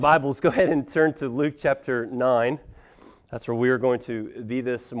Bibles, go ahead and turn to Luke chapter 9. That's where we are going to be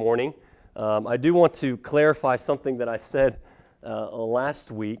this morning. I do want to clarify something that I said last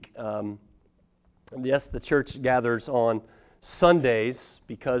week. Yes, the church gathers on Sundays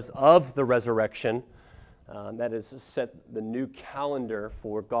because of the resurrection. That is set the new calendar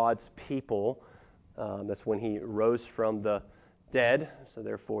for God's people. That's when He rose from the dead. So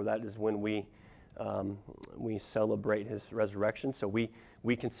therefore, that is when we celebrate His resurrection. So we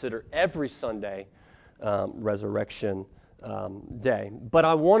consider every Sunday Resurrection Day. But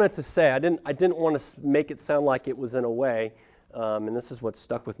I wanted to say, I didn't want to make it sound like it was in a way, and this is what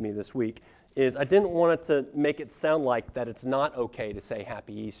stuck with me this week, is I didn't want it to make it sound like that it's not okay to say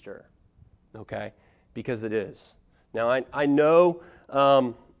Happy Easter, okay? Because it is. Now I know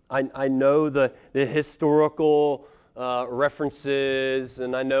I know the historical references,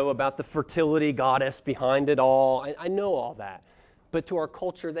 and I know about the fertility goddess behind it all. I know all that. But to our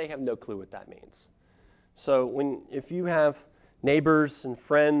culture, they have no clue what that means. So if you have neighbors and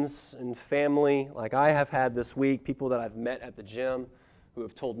friends and family, like I have had this week, people that I've met at the gym who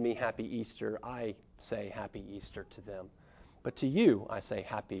have told me Happy Easter, I say Happy Easter to them. But to you, I say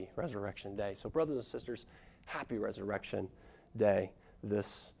Happy Resurrection Day. So brothers and sisters, Happy Resurrection Day this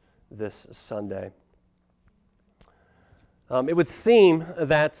Sunday. It would seem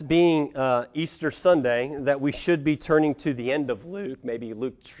that being Easter Sunday, that we should be turning to the end of Luke, maybe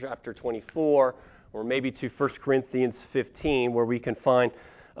Luke chapter 24, or maybe to 1 Corinthians 15, where we can find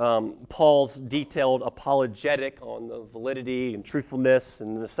Paul's detailed apologetic on the validity and truthfulness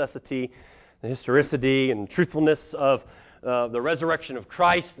and the necessity, the historicity and truthfulness of the resurrection of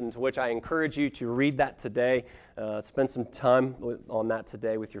Christ, and to which I encourage you to read that today. Spend some time on that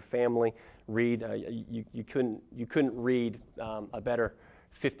today with your family. Read. You couldn't read a better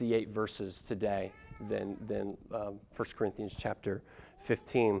 58 verses today than 1 Corinthians chapter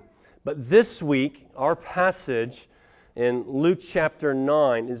 15. But this week, our passage in Luke chapter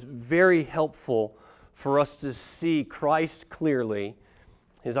 9 is very helpful for us to see Christ clearly,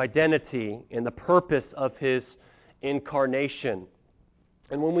 His identity, and the purpose of His incarnation.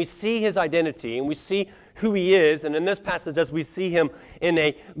 And when we see His identity and we see who He is, and in this passage as we see Him in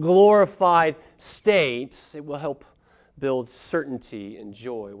a glorified state, it will help build certainty and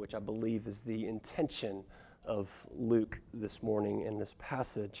joy, which I believe is the intention of Luke this morning in this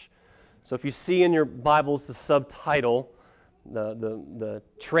passage. So if you see in your Bibles the subtitle, the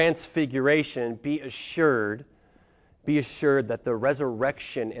Transfiguration, be assured that the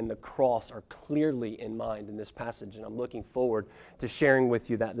resurrection and the cross are clearly in mind in this passage. And I'm looking forward to sharing with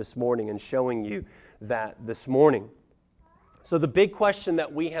you that this morning and showing you that this morning. So the big question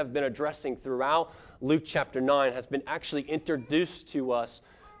that we have been addressing throughout Luke chapter 9 has been actually introduced to us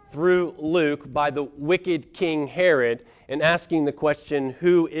through Luke by the wicked King Herod, and asking the question,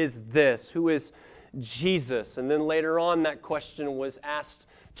 who is this? Who is Jesus? And then later on that question was asked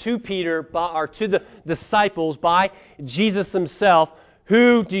to Peter, or to the disciples by Jesus Himself,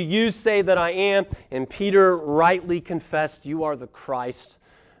 who do you say that I am? And Peter rightly confessed, you are the Christ,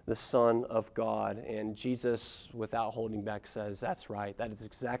 the Son of God. And Jesus, without holding back, says, that's right. That is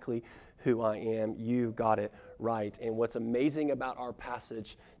exactly who I am. You got it right. And what's amazing about our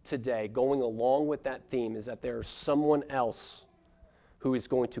passage today, going along with that theme, is that there is someone else who is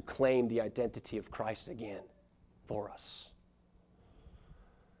going to claim the identity of Christ again for us.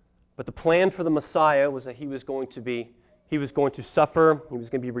 But the plan for the Messiah was that He was going to suffer, He was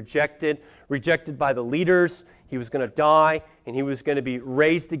going to be rejected by the leaders, He was going to die, and He was going to be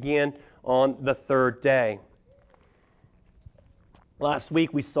raised again on the third day. Last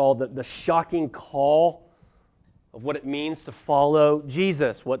week we saw the shocking call of what it means to follow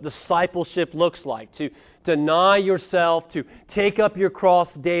Jesus, what discipleship looks like, to deny yourself, to take up your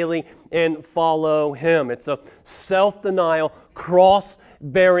cross daily and follow Him. It's a self-denial,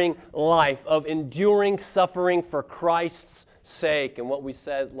 cross-bearing life of enduring suffering for Christ's sake. And what we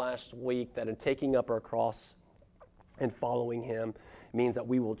said last week, that in taking up our cross and following Him means that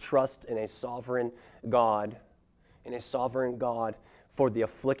we will trust in a sovereign God, for the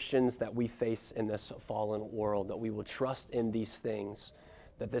afflictions that we face in this fallen world, that we will trust in these things,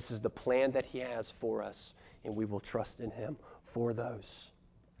 that this is the plan that He has for us, and we will trust in Him for those.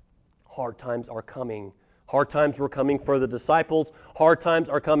 Hard times are coming. Hard times were coming for the disciples. Hard times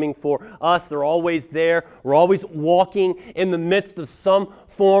are coming for us. They're always there. We're always walking in the midst of some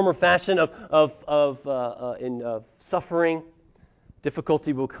form or fashion of suffering.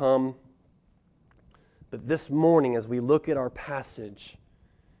 Difficulty will come. But this morning, as we look at our passage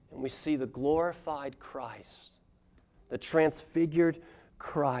and we see the glorified Christ, the transfigured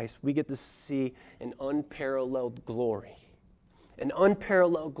Christ, we get to see an unparalleled glory an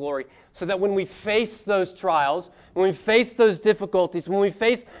unparalleled glory, so that when we face those trials, when we face those difficulties, when we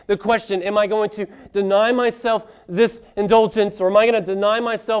face the question, am I going to deny myself this indulgence, or am I going to deny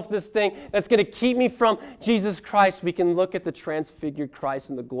myself this thing that's going to keep me from Jesus Christ, we can look at the transfigured Christ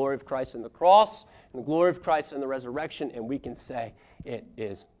and the glory of Christ in the cross, and the glory of Christ in the resurrection, and we can say it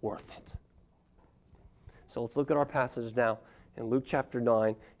is worth it. So let's look at our passage now in Luke chapter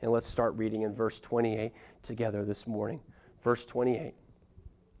 9, and let's start reading in verse 28 together this morning. Verse 28.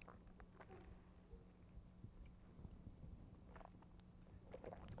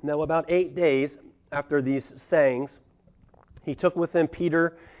 Now about 8 days after these sayings, he took with him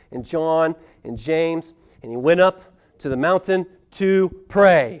Peter and John and James, and he went up to the mountain to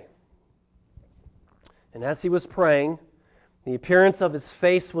pray. And as he was praying, the appearance of his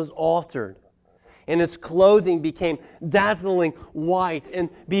face was altered, and his clothing became dazzling white. And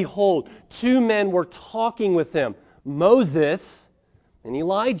behold, 2 men were talking with him, Moses and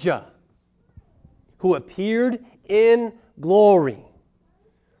Elijah, who appeared in glory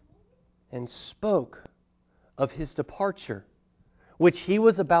and spoke of his departure, which he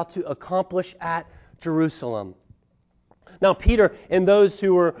was about to accomplish at Jerusalem. Now Peter and those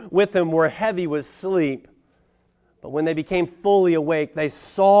who were with him were heavy with sleep, but when they became fully awake, they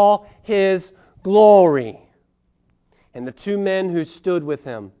saw his glory and the 2 men who stood with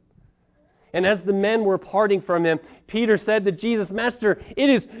him. And as the men were parting from him, Peter said to Jesus, Master, it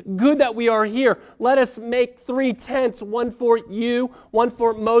is good that we are here. Let us make 3 tents, one for you, one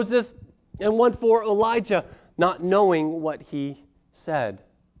for Moses, and one for Elijah, not knowing what he said.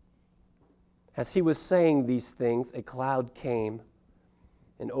 As he was saying these things, a cloud came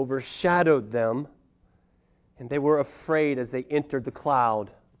and overshadowed them, and they were afraid as they entered the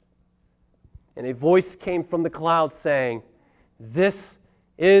cloud. And a voice came from the cloud saying, This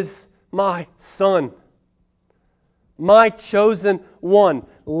is my Son, my chosen one.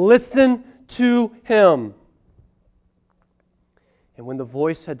 Listen to him. And when the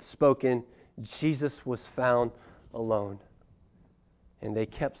voice had spoken, Jesus was found alone. And they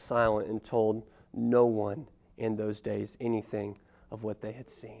kept silent and told no one in those days anything of what they had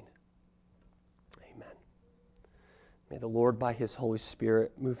seen. Amen. May the Lord, by His Holy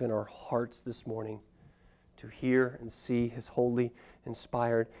Spirit, move in our hearts this morning to hear and see His holy,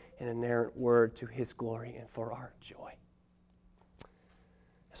 inspired, and inerrant word to His glory and for our joy.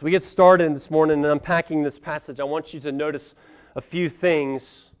 As we get started this morning in unpacking this passage, I want you to notice a few things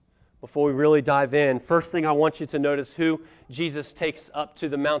before we really dive in. First thing, I want you to notice who Jesus takes up to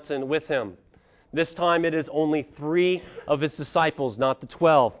the mountain with him. This time it is only 3 of his disciples, not the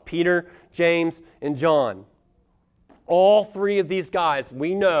 12. Peter, James, and John. All 3 of these guys,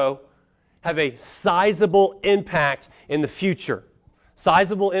 we know, have a sizable impact in the future.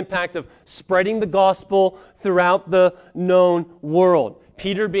 Sizable impact of spreading the gospel throughout the known world.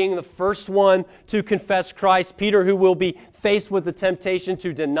 Peter being the first one to confess Christ. Peter, who will be faced with the temptation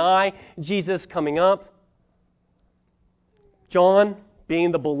to deny Jesus coming up. John,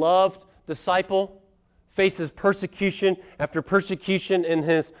 being the beloved disciple, faces persecution after persecution in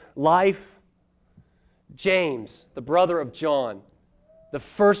his life. James, the brother of John, the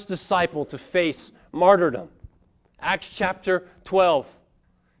first disciple to face martyrdom. Acts chapter 12,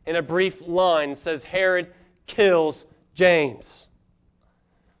 in a brief line, says Herod kills James.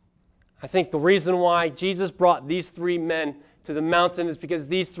 I think the reason why Jesus brought these 3 men to the mountain is because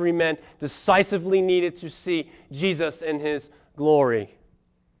these 3 men decisively needed to see Jesus in His glory.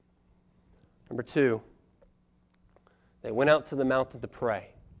 Number 2, they went out to the mountain to pray.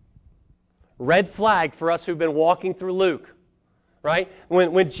 Red flag for us who've been walking through Luke. Right?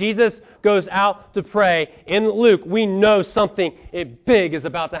 When Jesus goes out to pray in Luke, we know something big is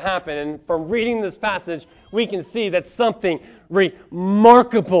about to happen. And from reading this passage, we can see that something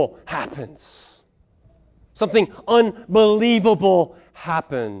remarkable happens. Something unbelievable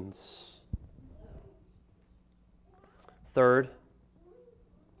happens. Third,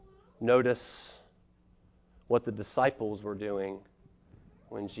 notice what the disciples were doing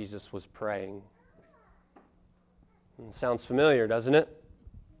when Jesus was praying. It sounds familiar, doesn't it?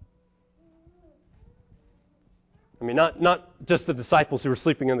 I mean, not just the disciples who were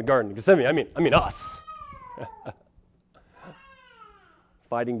sleeping in the Garden of Gethsemane. I mean us.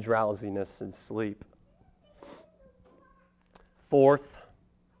 Fighting drowsiness and sleep. Fourth,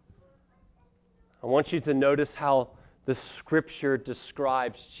 I want you to notice how the Scripture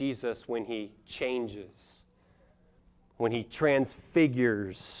describes Jesus when He changes, when He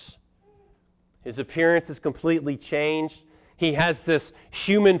transfigures. His appearance is completely changed. He has this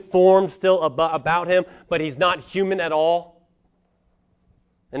human form still about Him, but He's not human at all.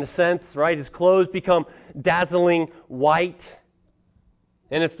 In a sense, right? His clothes become dazzling white.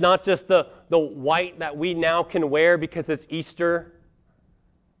 And it's not just the white that we now can wear because it's Easter.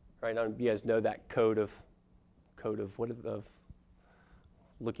 Right? None of you guys know that code of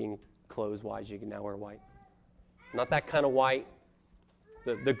looking clothes-wise, you can now wear white. Not that kind of white.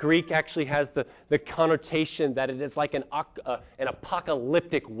 The Greek actually has the connotation that it is like an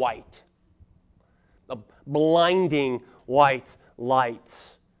apocalyptic white. A blinding white light.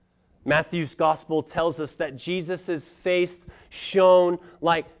 Matthew's gospel tells us that Jesus' face shone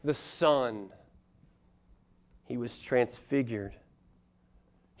like the sun. He was transfigured.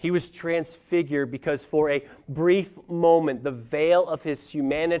 He was transfigured because for a brief moment the veil of his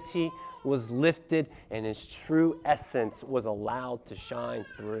humanity was lifted and his true essence was allowed to shine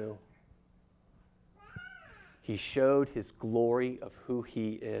through. He showed his glory of who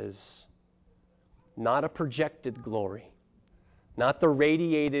he is. Not a projected glory. Not the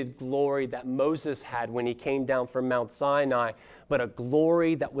radiated glory that Moses had when he came down from Mount Sinai, but a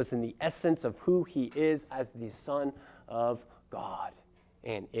glory that was in the essence of who he is as the Son of God.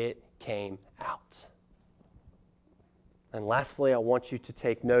 And it came out. And lastly, I want you to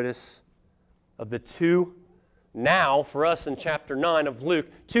take notice of the two, now for us in chapter 9 of Luke,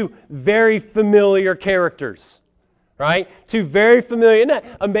 two very familiar characters. Right? Two very familiar. Isn't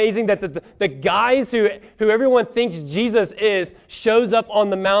that amazing that the guys who everyone thinks Jesus is shows up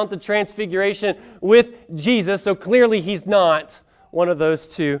on the Mount of Transfiguration with Jesus, so clearly he's not one of those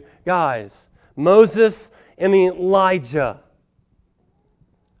two guys. Moses and Elijah.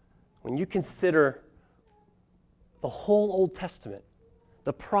 When you consider the whole Old Testament,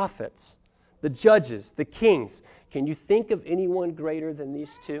 the prophets, the judges, the kings, can you think of anyone greater than these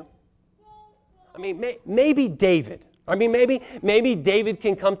two? I mean, maybe David. I mean, maybe David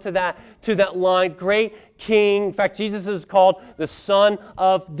can come to that line. Great king. In fact, Jesus is called the Son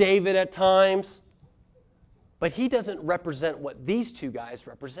of David at times. But he doesn't represent what these two guys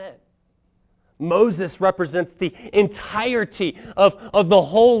represent. Moses represents the entirety of the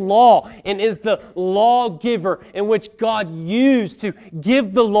whole law and is the lawgiver in which God used to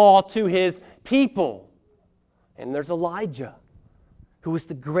give the law to his people. And there's Elijah, who was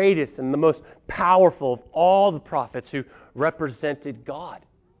the greatest and the most powerful of all the prophets, who represented God.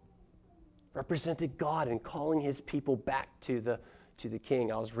 Represented God in calling his people back to the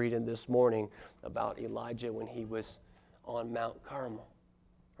king. I was reading this morning about Elijah when he was on Mount Carmel.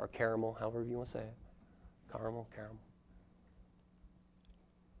 Or Caramel, however you want to say it. Caramel.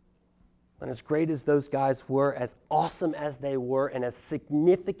 And as great as those guys were, as awesome as they were, and as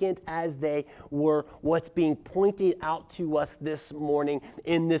significant as they were, what's being pointed out to us this morning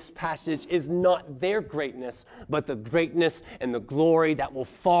in this passage is not their greatness, but the greatness and the glory that will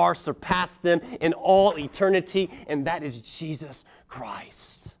far surpass them in all eternity, and that is Jesus Christ.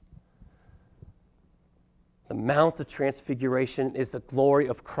 The Mount of Transfiguration is the glory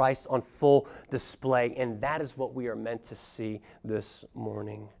of Christ on full display, and that is what we are meant to see this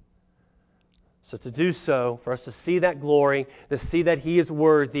morning. So to do so, for us to see that glory, to see that He is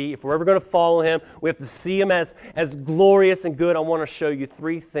worthy, if we're ever going to follow Him, we have to see Him as glorious and good. I want to show you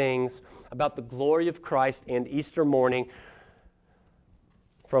three things about the glory of Christ and Easter morning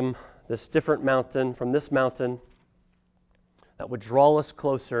from this different mountain, from this mountain, that would draw us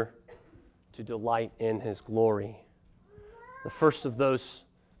closer to delight in His glory. The first of those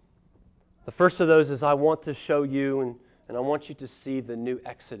is I want to show you, and I want you to see the new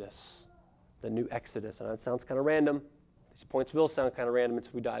Exodus. The new Exodus. And that sounds kind of random. These points will sound kind of random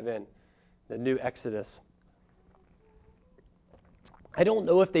until we dive in. The new Exodus. I don't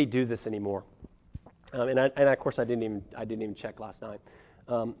know if they do this anymore. And of course I didn't even check last night.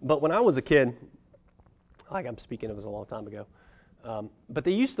 But when I was a kid, like I'm speaking of, it was a long time ago. But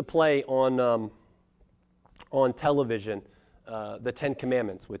they used to play on television the Ten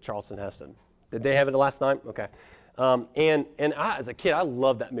Commandments with Charlton Heston. Did they have it last night? Okay. And I, as a kid, I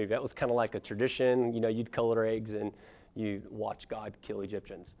loved that movie. That was kind of like a tradition. You know, you'd color eggs and you'd watch God kill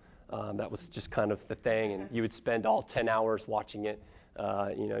Egyptians. That was just kind of the thing, and you would spend all 10 hours watching it.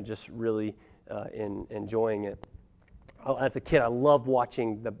 Just really enjoying it. As a kid, I loved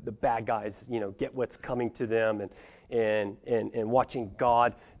watching the bad guys, get what's coming to them, and watching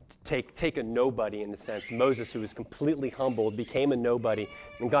God take a nobody in a sense. Moses, who was completely humbled, became a nobody,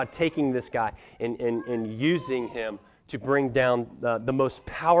 and God taking this guy and using him to bring down the most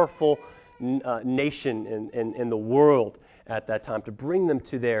powerful nation in the world at that time, to bring them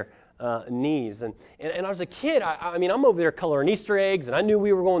to their knees. And as a kid, I'm over there coloring Easter eggs, and I knew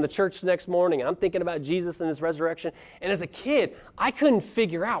we were going to church the next morning, and I'm thinking about Jesus and His resurrection. And as a kid, I couldn't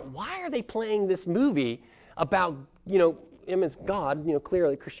figure out, why are they playing this movie about, it's God,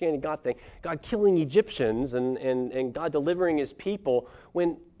 clearly Christianity, God thing, God killing Egyptians and God delivering his people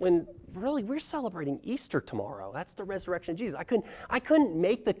when really we're celebrating Easter tomorrow. That's the resurrection of Jesus. I couldn't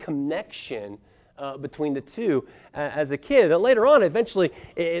make the connection between the two as a kid. And later on, eventually,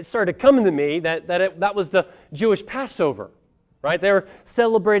 it started coming to me that was the Jewish Passover, right? They were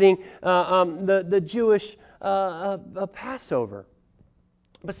celebrating the Jewish Passover.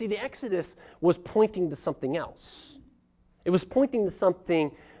 But see, the Exodus was pointing to something else. It was pointing to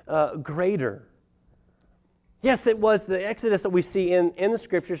something greater. Yes, it was the Exodus that we see in the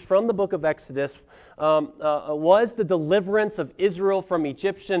Scriptures from the book of Exodus was the deliverance of Israel from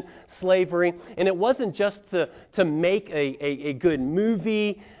Egyptian slavery. And it wasn't just to make a good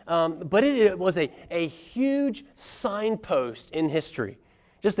movie, but it was a huge signpost in history.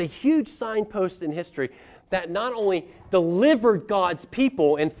 Just a huge signpost in history that not only delivered God's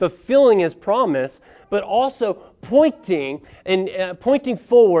people in fulfilling his promise, but also pointing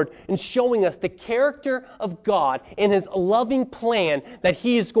forward and showing us the character of God and his loving plan that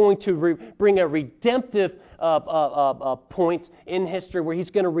he is going to bring a redemptive point in history where he's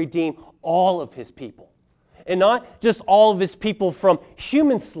going to redeem all of his people. And not just all of his people from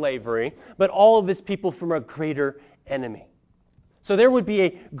human slavery, but all of his people from a greater enemy. So there would be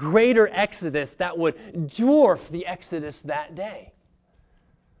a greater Exodus that would dwarf the Exodus that day.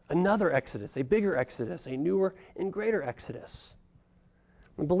 Another Exodus, a bigger Exodus, a newer and greater Exodus.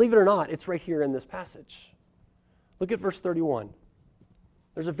 And believe it or not, it's right here in this passage. Look at verse 31.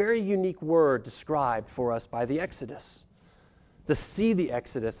 There's a very unique word described for us by the Exodus. To see the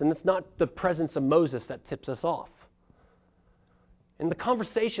Exodus, and it's not the presence of Moses that tips us off. In the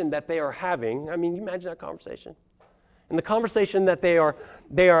conversation that they are having, you imagine that conversation? In the conversation that they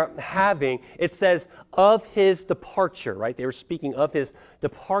are having, it says, of his departure, right? They were speaking of his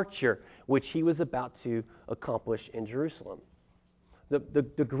departure, which he was about to accomplish in Jerusalem.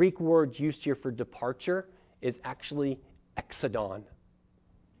 The Greek word used here for departure is actually exodon.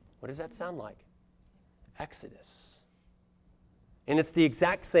 What does that sound like? Exodus. And it's the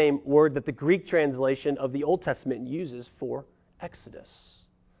exact same word that the Greek translation of the Old Testament uses for Exodus.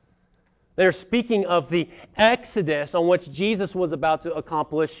 They're speaking of the Exodus on which Jesus was about to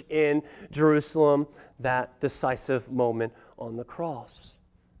accomplish in Jerusalem, that decisive moment on the cross.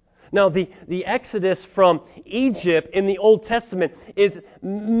 Now, the Exodus from Egypt in the Old Testament is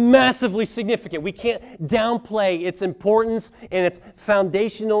massively significant. We can't downplay its importance and its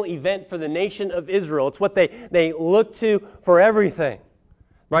foundational event for the nation of Israel. It's what they look to for everything.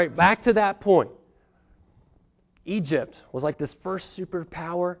 Right? Back to that point. Egypt was like this first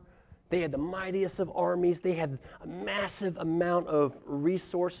superpower. They had the mightiest of armies. They had a massive amount of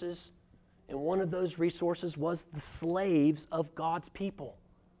resources. And one of those resources was the slaves of God's people.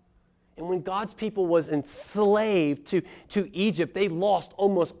 And when God's people was enslaved to Egypt, they lost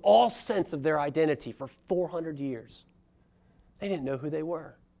almost all sense of their identity for 400 years. They didn't know who they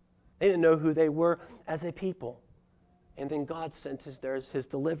were. They didn't know who they were as a people. And then God sent his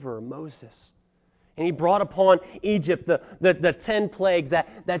deliverer, Moses. And he brought upon Egypt the 10 plagues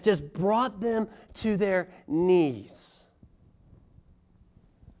that just brought them to their knees.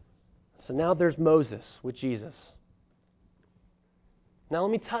 So now there's Moses with Jesus. Now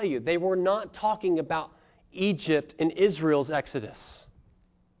let me tell you, they were not talking about Egypt and Israel's exodus.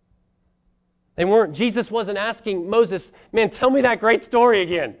 Jesus wasn't asking Moses, man, tell me that great story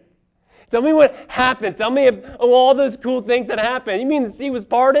again. Tell me what happened. Tell me of all those cool things that happened. You mean the sea was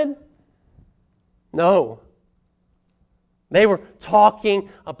parted? No. They were talking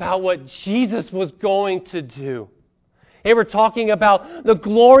about what Jesus was going to do. They were talking about the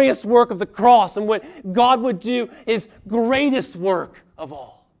glorious work of the cross and what God would do, his greatest work of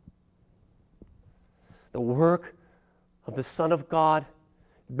all. The work of the Son of God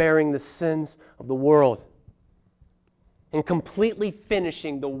bearing the sins of the world and completely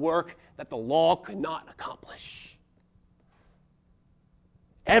finishing the work that the law could not accomplish.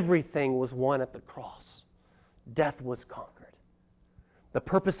 Everything was won at the cross. Death was conquered. The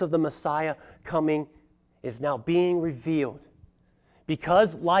purpose of the Messiah coming is now being revealed.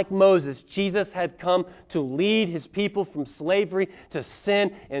 Because, like Moses, Jesus had come to lead his people from slavery to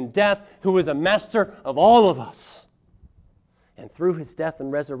sin and death, who is a master of all of us. And through his death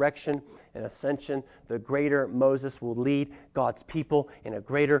and resurrection and ascension, the greater Moses will lead God's people in a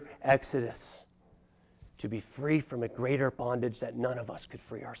greater exodus to be free from a greater bondage that none of us could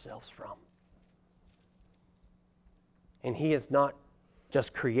free ourselves from. And he has not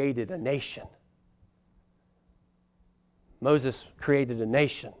just created a nation. Moses created a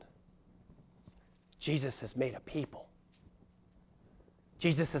nation. Jesus has made a people.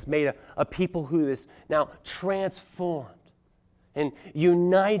 Jesus has made a people who is now transformed and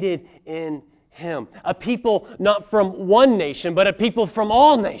united in Him. A people not from one nation, but a people from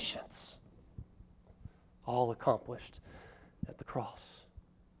all nations. All accomplished at the cross.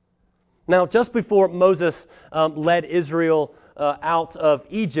 Now, just before Moses led Israel out of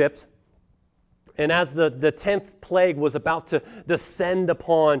Egypt, and as the 10th plague was about to descend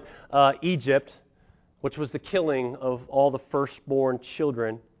upon Egypt, which was the killing of all the firstborn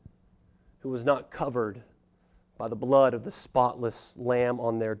children who was not covered by the blood of the spotless lamb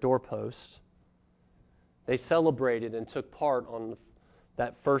on their doorpost, they celebrated and took part on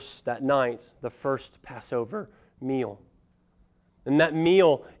that night, the first Passover meal. And that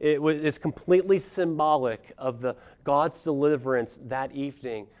meal is completely symbolic of God's deliverance that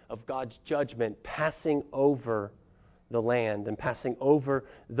evening, of God's judgment passing over the land and passing over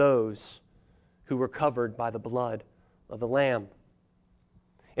those who were covered by the blood of the Lamb.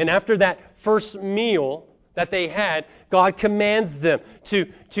 And after that first meal that they had, God commands them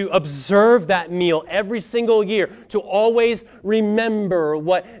to observe that meal every single year, to always remember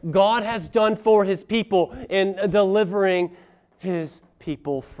what God has done for His people in delivering His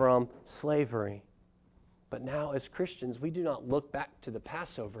people from slavery. But now as Christians, we do not look back to the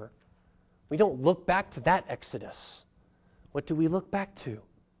Passover. We don't look back to that Exodus. What do we look back to?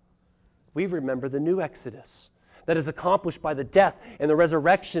 We remember the new Exodus that is accomplished by the death and the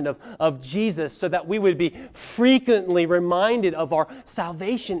resurrection of Jesus, so that we would be frequently reminded of our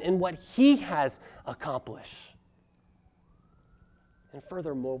salvation and what He has accomplished. And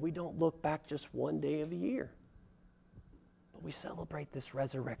furthermore, we don't look back just one day of the year, but we celebrate this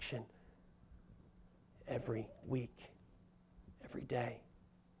resurrection every week, every day.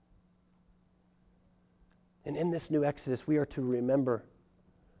 And in this new Exodus, we are to remember,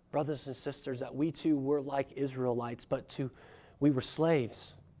 brothers and sisters, that we too were like Israelites, but we were slaves.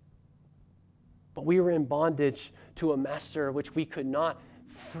 But we were in bondage to a master which we could not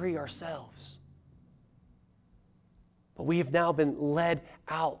free ourselves. But we have now been led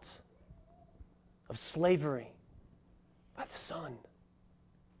out of slavery by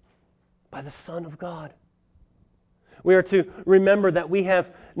the Son of God. We are to remember that we have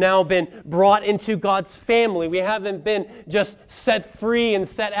now been brought into God's family. We haven't been just set free and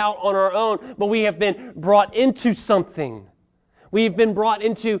set out on our own, but we have been brought into something. We've been brought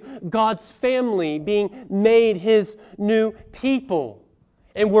into God's family, being made His new people.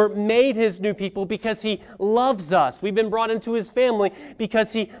 And we're made His new people because He loves us. We've been brought into His family because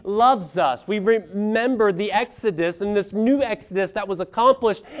He loves us. We remember the Exodus and this new Exodus that was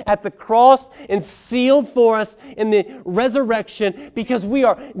accomplished at the cross and sealed for us in the resurrection because we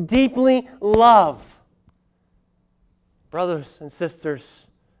are deeply loved. Brothers and sisters,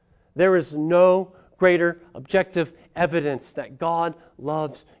 there is no greater objective evidence that God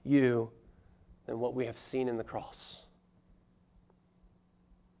loves you than what we have seen in the cross.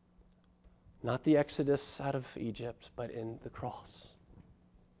 Not the Exodus out of Egypt, but in the cross.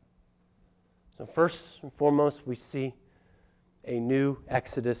 So first and foremost, we see a new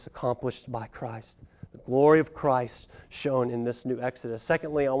Exodus accomplished by Christ. The glory of Christ shown in this new Exodus.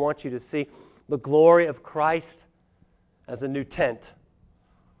 Secondly, I want you to see the glory of Christ as a new tent.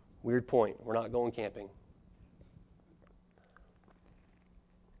 Weird point. We're not going camping.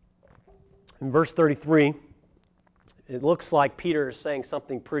 In verse 33, it looks like Peter is saying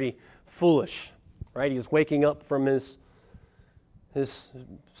something pretty foolish, right? He's waking up from his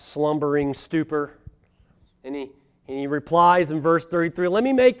slumbering stupor, and he replies in verse 33, "Let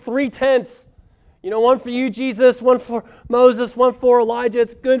me make 3 tents. One for you, Jesus, one for Moses, one for Elijah.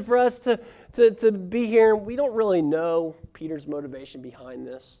 It's good for us to be here." We don't really know Peter's motivation behind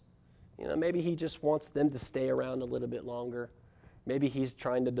this. Maybe he just wants them to stay around a little bit longer. Maybe he's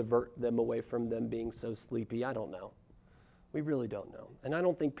trying to divert them away from them being so sleepy. I don't know. We really don't know. And I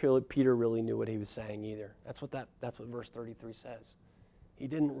don't think Peter really knew what he was saying either. That's what verse 33 says. He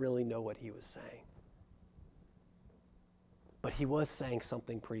didn't really know what he was saying. But he was saying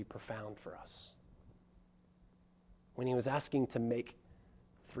something pretty profound for us when he was asking to make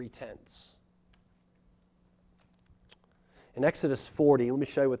 3 tents. In Exodus 40, let me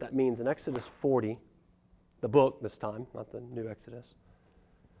show you what that means. In Exodus 40, the book this time, not the new Exodus,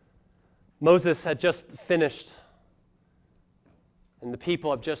 Moses had just finished, and the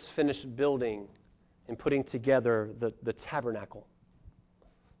people have just finished building and putting together the tabernacle.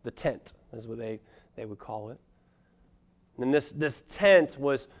 The tent is what they would call it. And this tent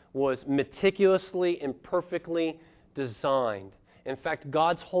was meticulously and perfectly designed. In fact,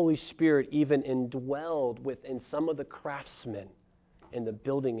 God's Holy Spirit even indwelled within some of the craftsmen in the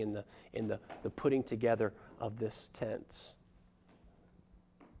building, in the putting together of this tent.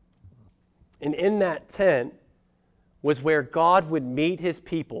 And in that tent was where God would meet His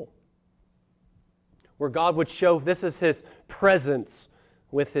people, where God would show this is His presence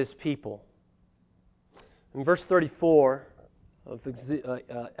with His people. In verse 34 of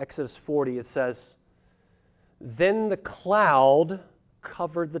Exodus 40, it says, "Then the cloud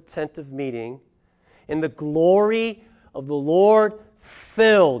covered the tent of meeting, and the glory of the Lord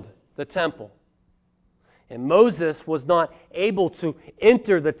filled the temple. And Moses was not able to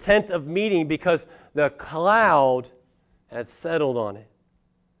enter the tent of meeting because the cloud had settled on it.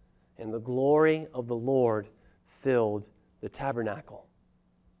 And the glory of the Lord filled the tabernacle."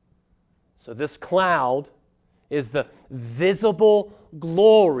 So this cloud is the visible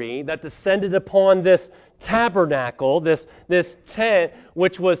glory that descended upon this tabernacle, this tent,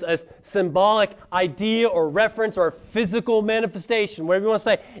 which was a symbolic idea or reference or physical manifestation, whatever you want to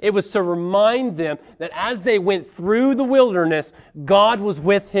say. It was to remind them that as they went through the wilderness, God was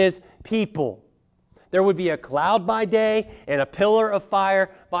with His people. There would be a cloud by day and a pillar of fire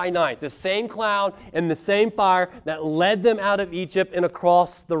by night. The same cloud and the same fire that led them out of Egypt and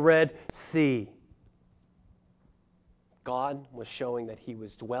across the Red Sea. God was showing that He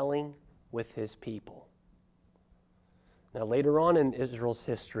was dwelling with His people. Now later on in Israel's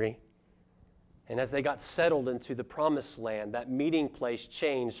history, and as they got settled into the Promised Land, that meeting place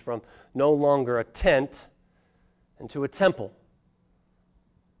changed from no longer a tent into a temple.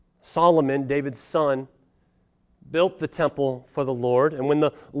 Solomon, David's son, built the temple for the Lord, and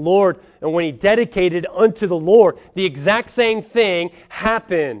when he dedicated unto the Lord, the exact same thing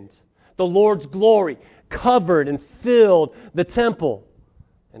happened. The Lord's glory covered and filled the temple.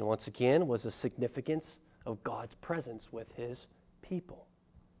 And once again was the significance of God's presence with His people.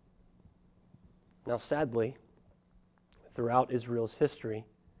 Now sadly, throughout Israel's history,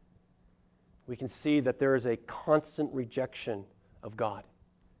 we can see that there is a constant rejection of God.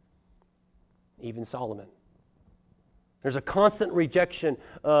 Even Solomon. There's a constant rejection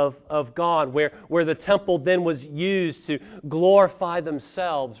of God where the temple then was used to glorify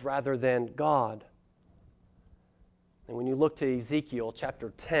themselves rather than God. And when you look to Ezekiel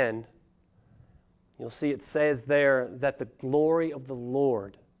chapter 10, you'll see it says there that the glory of the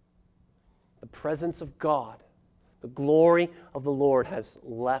Lord, the presence of God, the glory of the Lord has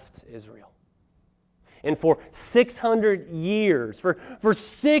left Israel. And for 600 years, for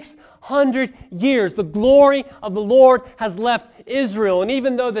 600 years, the glory of the Lord has left Israel. And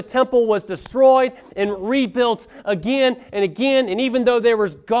even though the temple was destroyed and rebuilt again and again, and even though there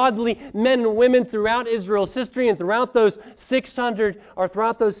was godly men and women throughout Israel's history and throughout those 600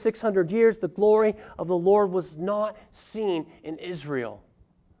 years, the glory of the Lord was not seen in Israel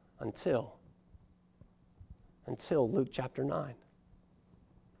until Luke chapter 9.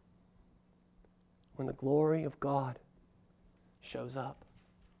 When the glory of God shows up.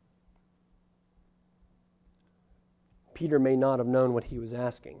 Peter may not have known what he was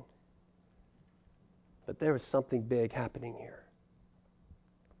asking, but there was something big happening here.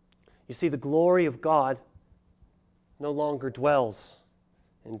 You see, the glory of God no longer dwells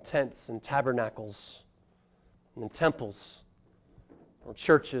in tents and tabernacles and in temples or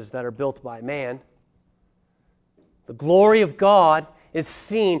churches that are built by man. The glory of God is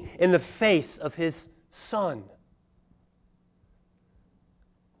seen in the face of His Son.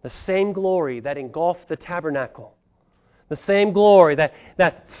 The same glory that engulfed the tabernacle, the same glory that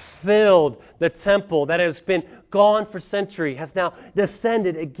filled the temple, that has been gone for centuries, has now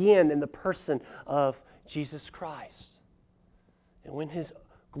descended again in the person of Jesus Christ. And when His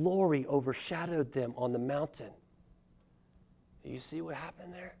glory overshadowed them on the mountain, do you see what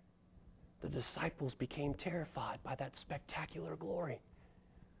happened there? The disciples became terrified by that spectacular glory.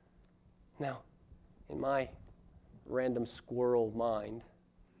 Now, in my random squirrel mind,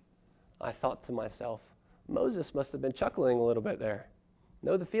 I thought to myself, Moses must have been chuckling a little bit there.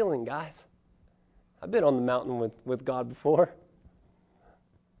 Know the feeling, guys. I've been on the mountain with God before.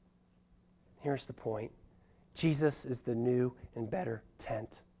 Here's the point. Jesus is the new and better tent.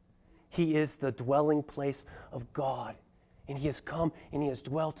 He is the dwelling place of God. And He has come and He has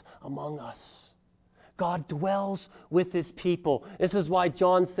dwelt among us. God dwells with His people. This is why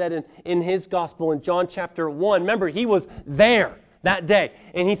John said in his gospel in John chapter 1, remember, he was there that day.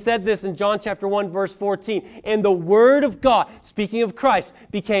 And he said this in John chapter 1 verse 14, "And the Word of God," speaking of Christ,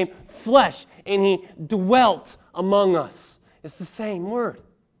 "became flesh and He dwelt among us." It's the same word.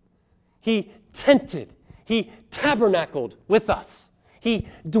 He tented. He tabernacled with us. He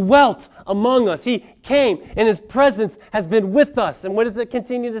dwelt among us. He came and His presence has been with us. And what does it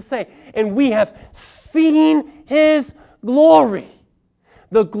continue to say? "And we have seen His glory."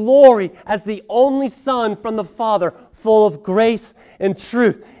 The glory as the only Son from the Father, full of grace and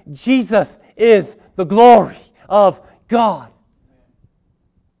truth. Jesus is the glory of God.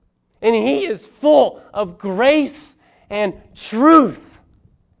 And He is full of grace and truth.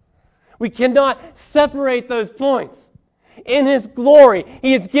 We cannot separate those points. In His glory,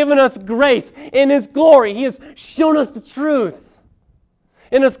 He has given us grace. In His glory, He has shown us the truth.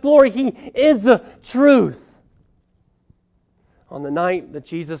 In His glory, He is the truth. On the night that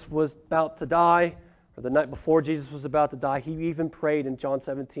Jesus was about to die, or the night before Jesus was about to die, He even prayed in John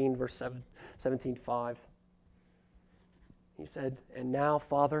 17, verse 17:5. He said, "And now,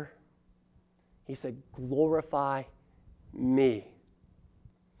 Father," He said, "glorify Me.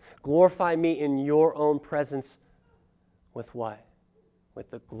 Glorify Me in Your own presence with what?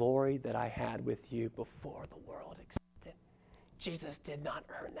 With the glory that I had with You before the world existed." Jesus did not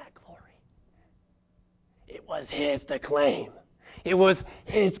earn that glory. It was His to claim. It was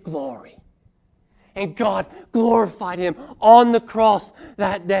His glory. And God glorified Him on the cross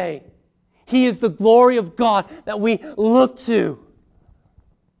that day. He is the glory of God that we look to.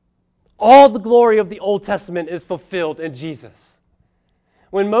 All the glory of the Old Testament is fulfilled in Jesus.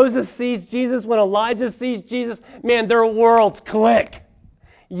 When Moses sees Jesus, when Elijah sees Jesus, man, their worlds click.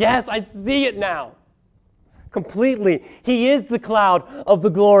 Yes, I see it now. Completely. He is the cloud of the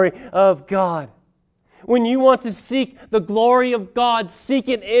glory of God. When you want to seek the glory of God, seek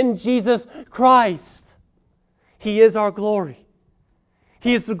it in Jesus Christ. He is our glory.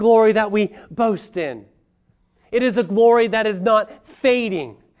 He is the glory that we boast in. It is a glory that is not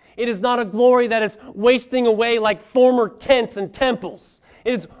fading. It is not a glory that is wasting away like former tents and temples.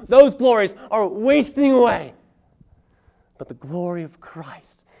 Those glories are wasting away. But the glory of Christ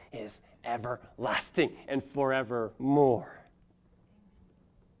is everlasting and forevermore.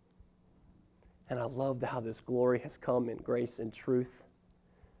 And I love how this glory has come in grace and truth.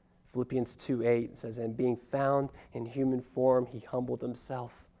 Philippians 2:8 says, "And being found in human form, He humbled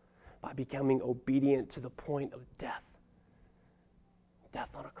Himself by becoming obedient to the point of death."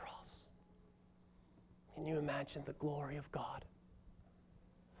 Death on a cross. Can you imagine the glory of God?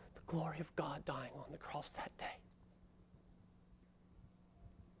 The glory of God dying on the cross that day.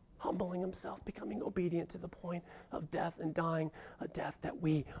 Humbling Himself, becoming obedient to the point of death, and dying a death that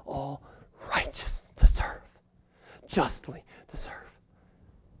we all righteous deserve, justly deserve.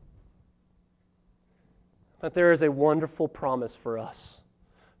 But there is a wonderful promise for us.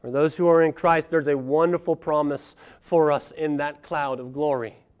 For those who are in Christ, there's a wonderful promise for us in that cloud of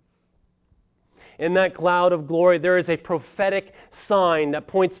glory. In that cloud of glory, there is a prophetic sign that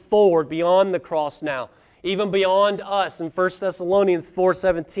points forward beyond the cross now, even beyond us. In 1 Thessalonians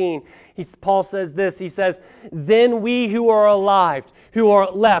 4:17, Paul says this. He says, "Then we who are alive, who are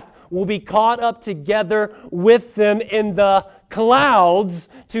left, will be caught up together with them in the clouds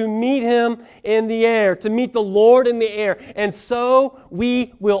to meet Him in the air," to meet the Lord in the air. And so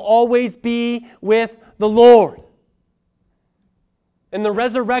we will always be with the Lord. In the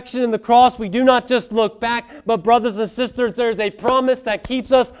resurrection and the cross, we do not just look back, but brothers and sisters, there's a promise that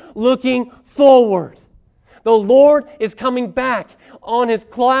keeps us looking forward. The Lord is coming back on His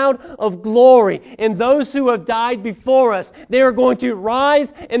cloud of glory. And those who have died before us, they are going to rise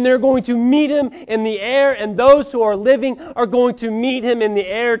and they're going to meet Him in the air. And those who are living are going to meet Him in the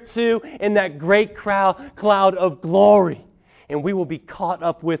air too, in that great cloud of glory. And we will be caught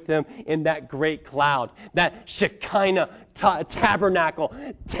up with Him in that great cloud, that Shekinah tabernacle,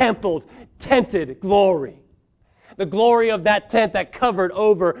 templed, tented glory. The glory of that tent that covered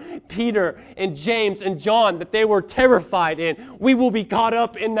over Peter and James and John that they were terrified in. We will be caught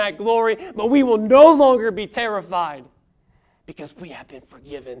up in that glory, but we will no longer be terrified because we have been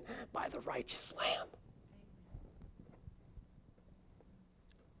forgiven by the righteous Lamb.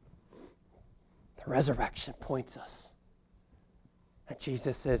 The resurrection points us that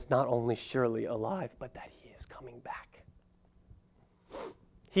Jesus is not only surely alive, but that He is coming back.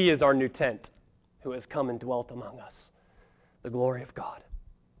 He is our new tent who has come and dwelt among us, the glory of God.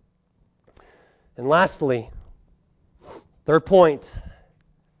 And lastly, third point,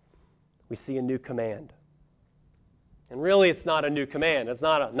 we see a new command. And really it's not a new command. It's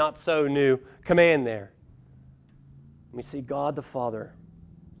not a not so new command there. We see God the Father.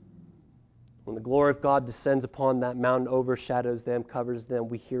 When the glory of God descends upon that mountain, overshadows them, covers them,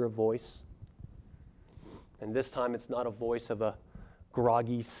 we hear a voice. And this time it's not a voice of a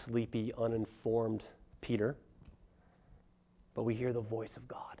groggy, sleepy, uninformed Peter, but we hear the voice of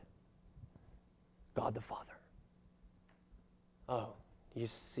God. God the Father. Oh, you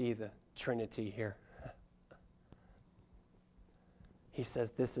see the Trinity here. He says,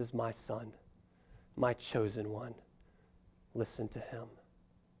 "This is my Son, my chosen one. Listen to Him."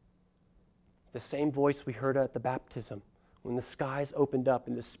 The same voice we heard at the baptism, when the skies opened up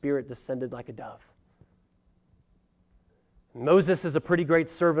and the Spirit descended like a dove. Moses is a pretty great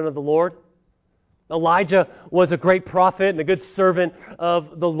servant of the Lord. Elijah was a great prophet and a good servant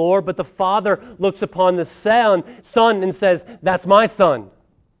of the Lord, but the Father looks upon the son and says, "That's my son."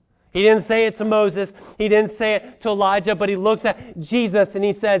 He didn't say it to Moses, he didn't say it to Elijah, but he looks at Jesus and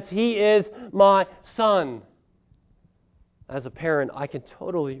he says, "He is my son." As a parent, I can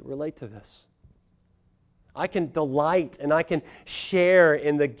totally relate to this. I can delight and I can share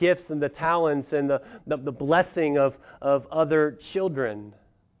in the gifts and the talents and the blessing of other children.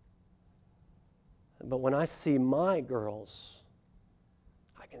 But when I see my girls,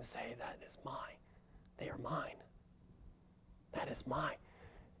 I can say, that is mine. They are mine. That is mine.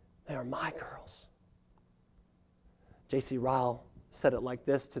 They are my girls. J.C. Ryle said it like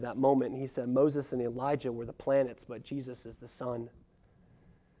this to that moment. He said, Moses and Elijah were the planets, but Jesus is the sun.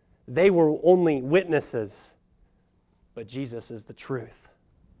 They were only witnesses, but Jesus is the truth.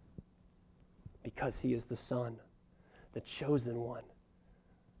 Because He is the Son, the chosen one.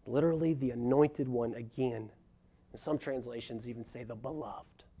 Literally the anointed one again. And some translations even say the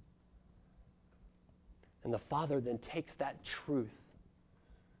beloved. And the Father then takes that truth,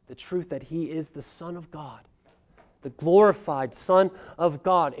 the truth that He is the Son of God, the glorified Son of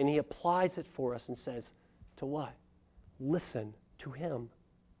God, and He applies it for us and says, to what? Listen to Him.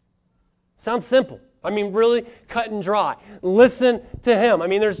 Sounds simple. I mean, really cut and dry. Listen to Him. I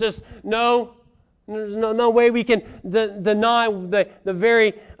mean, there's no way we can deny the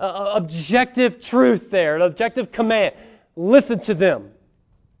very objective truth there, the objective command. Listen to them.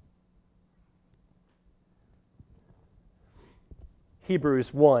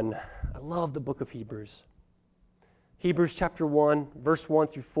 Hebrews 1. I love the book of Hebrews. Hebrews chapter 1, verse 1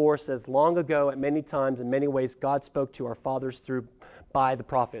 through 4 says, "Long ago, at many times, in many ways, God spoke to our fathers by the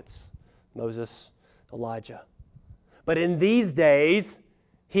prophets, Moses, Elijah. But in these days,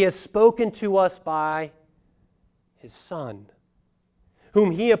 He has spoken to us by His Son,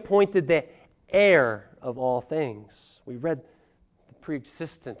 whom He appointed the heir of all things." We read the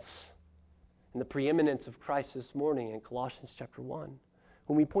preexistence and the preeminence of Christ this morning in Colossians chapter 1,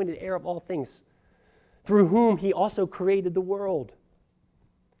 whom He appointed heir of all things, through whom He also created the world.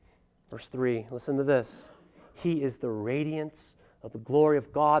 Verse 3, listen to this. He is the radiance of the glory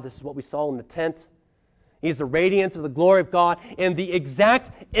of God. This is what we saw in the tent. He is the radiance of the glory of God and the exact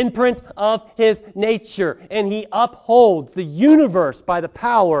imprint of His nature. And He upholds the universe by the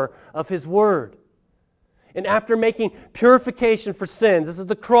power of His word. And after making purification for sins, this is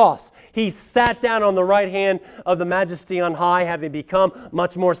the cross, He sat down on the right hand of the Majesty on high, having become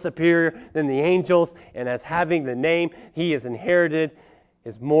much more superior than the angels, and as having the name He has inherited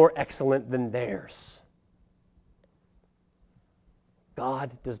is more excellent than theirs.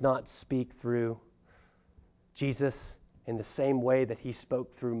 God does not speak through Jesus in the same way that He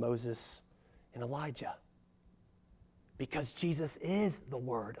spoke through Moses and Elijah. Because Jesus is the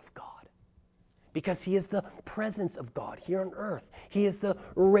Word of God. Because He is the presence of God here on earth. He is the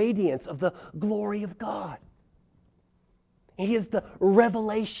radiance of the glory of God. He is the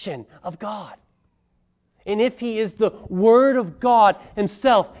revelation of God. And if He is the Word of God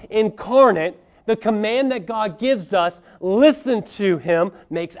Himself incarnate, the command that God gives us, listen to Him,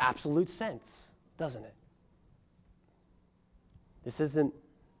 makes absolute sense, doesn't it? This isn't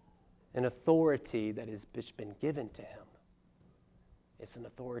an authority that has been given to Him. It's an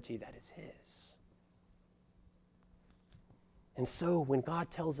authority that is His. And so when God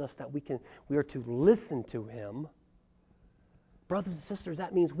tells us that we are to listen to Him, brothers and sisters,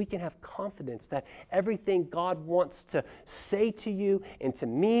 that means we can have confidence that everything God wants to say to you and to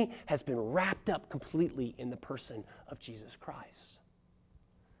me has been wrapped up completely in the person of Jesus Christ.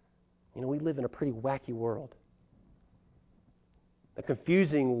 You know, we live in a pretty wacky world. A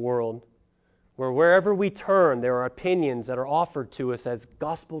confusing world where wherever we turn, there are opinions that are offered to us as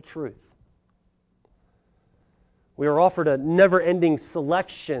gospel truth. We are offered a never-ending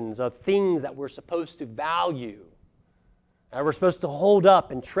selections of things that we're supposed to value, that we're supposed to hold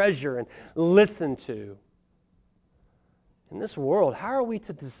up and treasure and listen to. In this world, how are we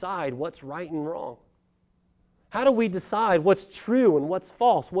to decide what's right and wrong? How do we decide what's true and what's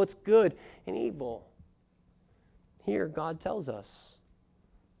false, what's good and evil? Here, God tells us,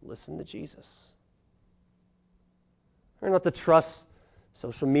 listen to Jesus. We're not to trust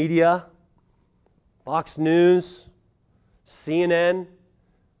social media, Fox News, CNN,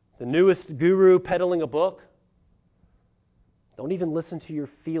 the newest guru peddling a book. Don't even listen to your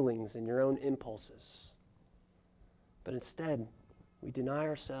feelings and your own impulses. But instead, we deny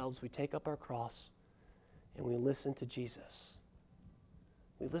ourselves, we take up our cross, and we listen to Jesus.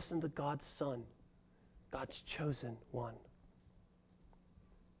 We listen to God's Son, God's chosen one.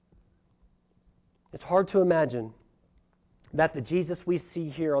 It's hard to imagine that the Jesus we see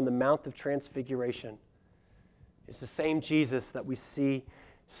here on the Mount of Transfiguration is the same Jesus that we see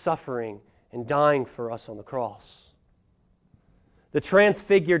suffering and dying for us on the cross. The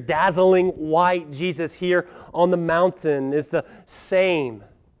transfigured, dazzling white Jesus here on the mountain is the same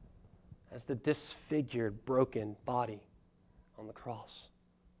as the disfigured, broken body on the cross.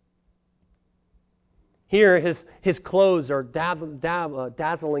 Here, his clothes are dazzling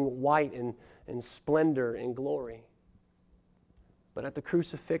white in splendor and glory. But at the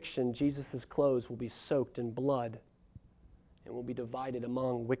crucifixion, Jesus' clothes will be soaked in blood and will be divided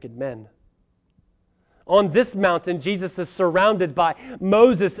among wicked men. On this mountain, Jesus is surrounded by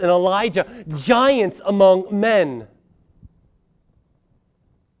Moses and Elijah, giants among men.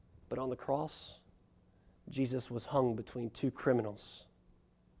 But on the cross, Jesus was hung between two criminals.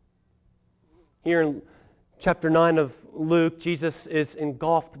 Here in chapter 9 of Luke, Jesus is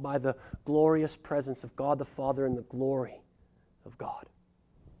engulfed by the glorious presence of God the Father and the glory of God.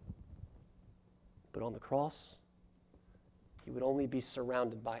 But on the cross, he would only be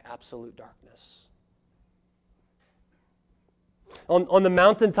surrounded by absolute darkness. On the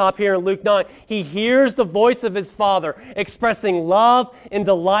mountaintop here in Luke 9, he hears the voice of his Father expressing love and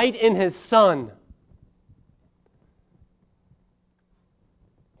delight in his Son.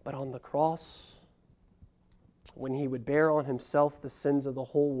 But on the cross, when he would bear on himself the sins of the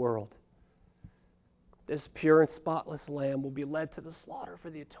whole world, this pure and spotless lamb will be led to the slaughter for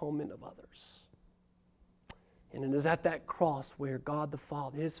the atonement of others. And it is at that cross where God the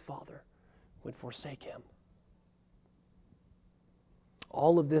Father, his Father, would forsake him.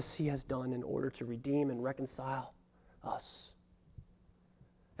 All of this he has done in order to redeem and reconcile us.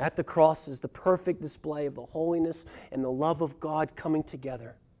 At the cross is the perfect display of the holiness and the love of God coming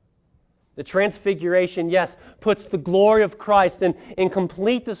together. The transfiguration, yes, puts the glory of Christ in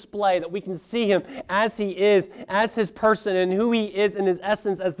complete display, that we can see him as he is, as his person, and who he is in his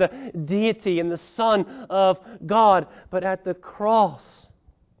essence as the deity and the Son of God. But at the cross,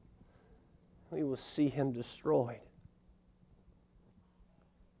 we will see him destroyed.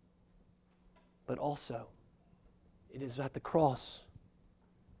 But also, it is at the cross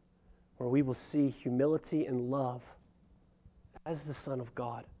where we will see humility and love as the Son of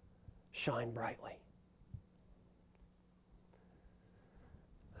God shine brightly.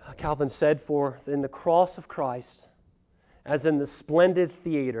 Calvin said, "For in the cross of Christ, as in the splendid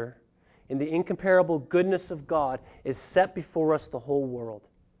theater, in the incomparable goodness of God, is set before us the whole world.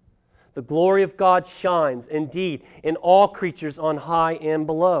 The glory of God shines, indeed, in all creatures on high and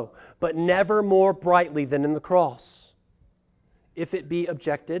below, but never more brightly than in the cross. If it be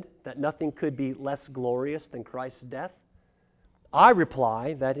objected that nothing could be less glorious than Christ's death, I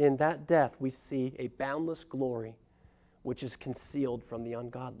reply that in that death we see a boundless glory which is concealed from the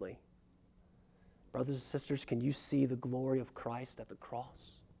ungodly." Brothers and sisters, can you see the glory of Christ at the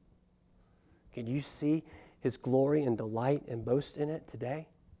cross? Can you see his glory and delight and boast in it today?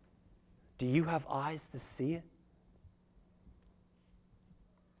 Do you have eyes to see it?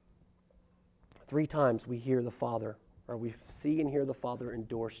 3 times we hear the Father, or we see and hear the Father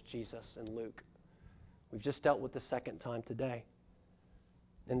endorse Jesus in Luke. We've just dealt with the second time today.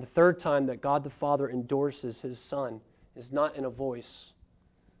 And the third time that God the Father endorses his Son is not in a voice,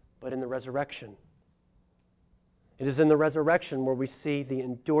 but in the resurrection. It is in the resurrection where we see the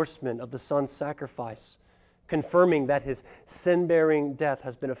endorsement of the Son's sacrifice, confirming that his sin-bearing death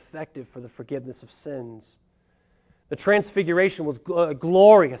has been effective for the forgiveness of sins. The transfiguration was a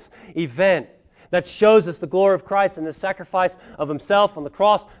glorious event that shows us the glory of Christ and the sacrifice of himself on the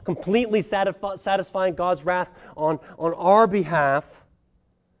cross, completely satisfying God's wrath on our behalf.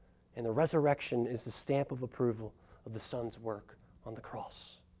 And the resurrection is the stamp of approval of the Son's work on the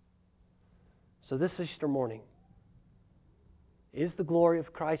cross. So this Easter morning, is the glory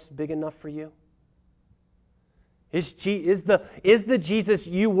of Christ big enough for you? Is the Jesus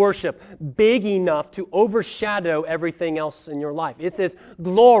you worship big enough to overshadow everything else in your life? Is his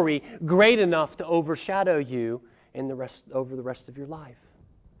glory great enough to overshadow you over the rest of your life?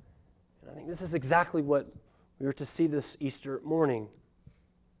 And I think this is exactly what we are to see this Easter morning.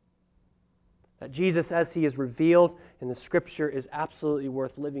 That Jesus, as he is revealed in the Scripture, is absolutely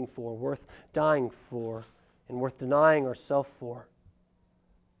worth living for, worth dying for, and worth denying ourselves for.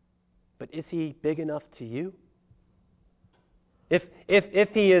 But is he big enough to you?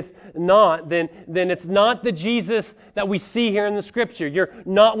 If he is not, then it's not the Jesus that we see here in the Scripture. You're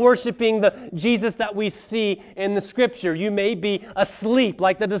not worshiping the Jesus that we see in the Scripture. You may be asleep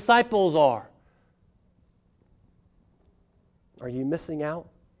like the disciples are. Are you missing out?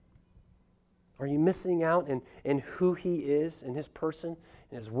 Are you missing out in who he is, in his person,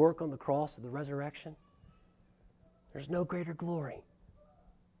 in his work on the cross of the resurrection? There's no greater glory.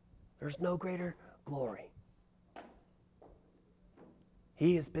 There's no greater glory.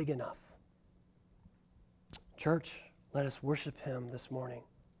 He is big enough. Church, let us worship Him this morning.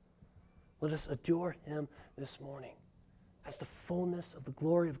 Let us adore Him this morning as the fullness of the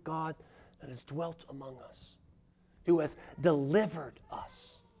glory of God that has dwelt among us, who has delivered us,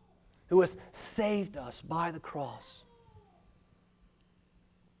 who has saved us by the cross.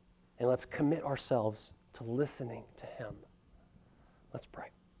 And let's commit ourselves to listening to Him. Let's pray.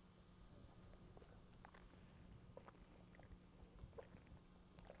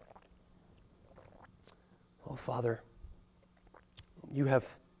 Oh, Father, You have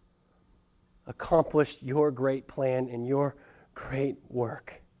accomplished Your great plan and Your great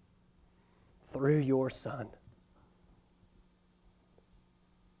work through Your Son.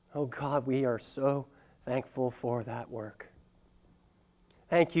 Oh God, we are so thankful for that work.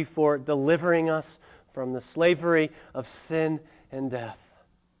 Thank You for delivering us from the slavery of sin and death.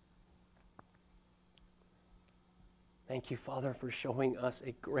 Thank You, Father, for showing us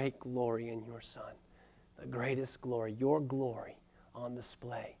a great glory in Your Son, the greatest glory, Your glory on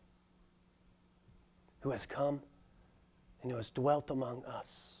display, who has come and who has dwelt among us.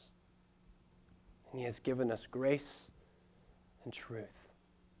 And He has given us grace and truth.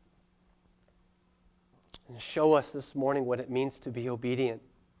 And show us this morning what it means to be obedient.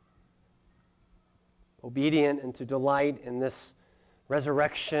 Obedient and to delight in this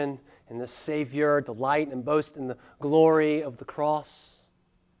resurrection, in this Savior, delight and boast in the glory of the cross.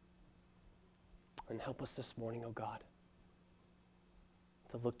 And help us this morning, O God,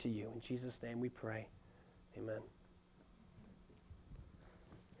 to look to You. In Jesus' name we pray. Amen.